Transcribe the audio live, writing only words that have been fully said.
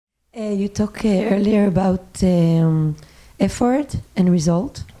You talked earlier about effort and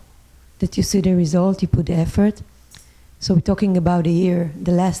result. That you see the result, you put the effort. So we're talking about a year.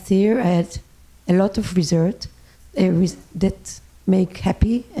 The last year I had a lot of result that make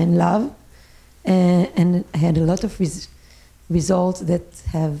happy and love. And I had a lot of results that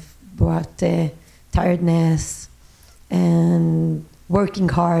have brought tiredness and working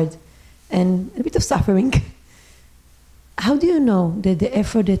hard and a bit of suffering. How do you know that the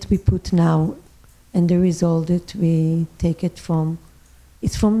effort that we put now and the result that we take it from,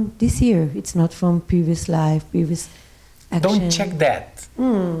 it's from this year, it's not from previous life, previous action? Don't check that.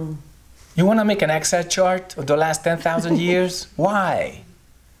 You want to make an Excel chart of the last 10,000 years? Why?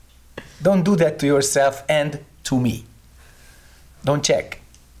 Don't do that to yourself and to me. Don't check.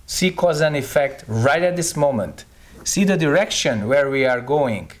 See cause and effect right at this moment. See the direction where we are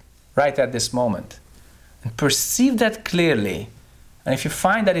going right at this moment. And perceive that clearly. And if you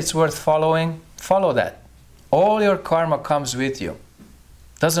find that it's worth following, follow that. All your karma comes with you.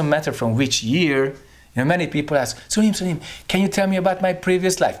 Doesn't matter from which year. You know, many people ask, Sunim, can you tell me about my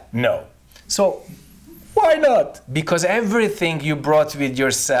previous life? No. So, why not? Because everything you brought with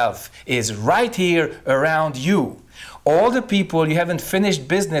yourself is right here around you. All the people you haven't finished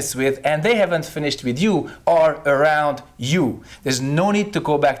business with and they haven't finished with you are around you. There's no need to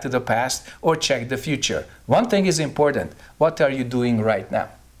go back to the past or check the future. One thing is important. What are you doing right now?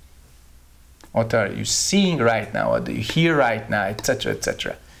 What are you seeing right now? What do you hear right now? Etc.,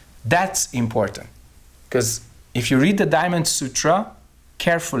 etc. That's important. Because if you read the Diamond Sutra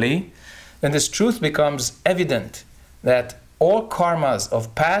carefully, then this truth becomes evident that all karmas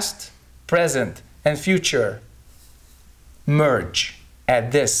of past, present, and future merge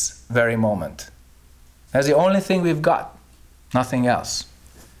at this very moment. That's the only thing we've got, nothing else.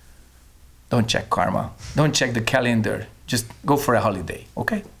 Don't check karma. Don't check the calendar. Just go for a holiday,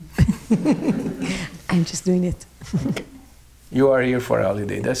 okay? I'm just doing it. You are here for a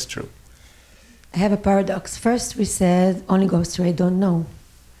holiday, that's true. I have a paradox. First we said, only go straight, don't know.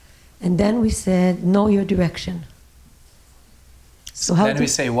 And then we said, know your direction. So how then we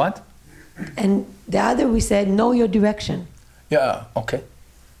say what? And the other we said, know your direction. Yeah, okay.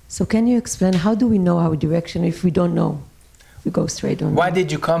 So can you explain, how do we know our direction if we don't know? We go straight on. Why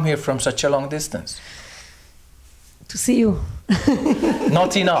did you come here from such a long distance? To see you.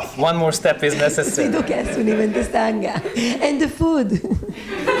 Not enough. One more step is necessary. WKS English and the food.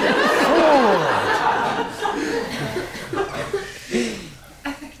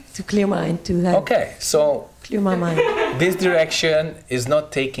 To clear mind, to have. Okay, so clear my mind. This direction is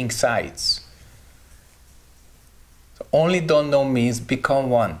not taking sides. So only don't know means become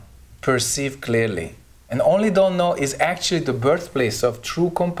one, perceive clearly. And only don't know is actually the birthplace of true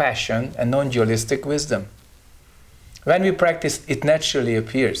compassion and non-dualistic wisdom. When we practice, it naturally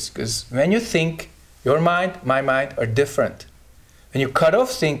appears. Because when you think, your mind, my mind are different. When you cut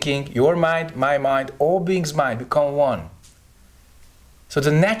off thinking, your mind, my mind, all beings' mind become one. So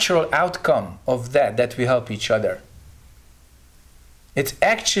the natural outcome of that we help each other. It's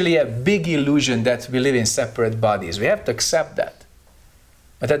actually a big illusion that we live in separate bodies. We have to accept that.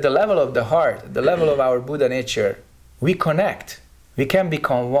 But at the level of the heart, at the level of our Buddha nature, we connect. We can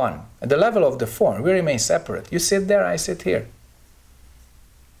become one. At the level of the form, we remain separate. You sit there, I sit here.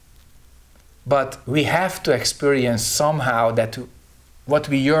 But we have to experience somehow that what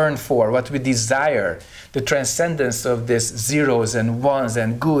we yearn for, what we desire, the transcendence of these zeros and ones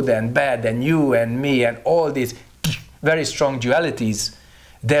and good and bad and you and me and all these very strong dualities,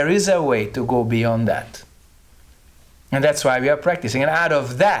 there is a way to go beyond that. And that's why we are practicing. And out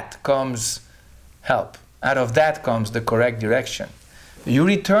of that comes help. Out of that comes the correct direction. You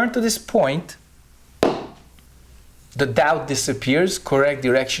return to this point, the doubt disappears, correct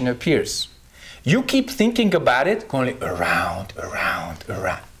direction appears. You keep thinking about it, going around, around,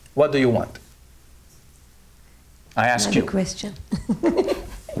 around. What do you want? I ask you. Another question.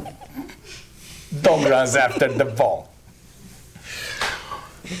 Dog runs after the ball.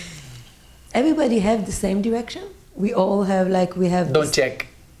 Everybody have the same direction? We all have, like, we have... Don't check.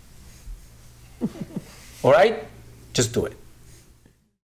 All right? Just do it.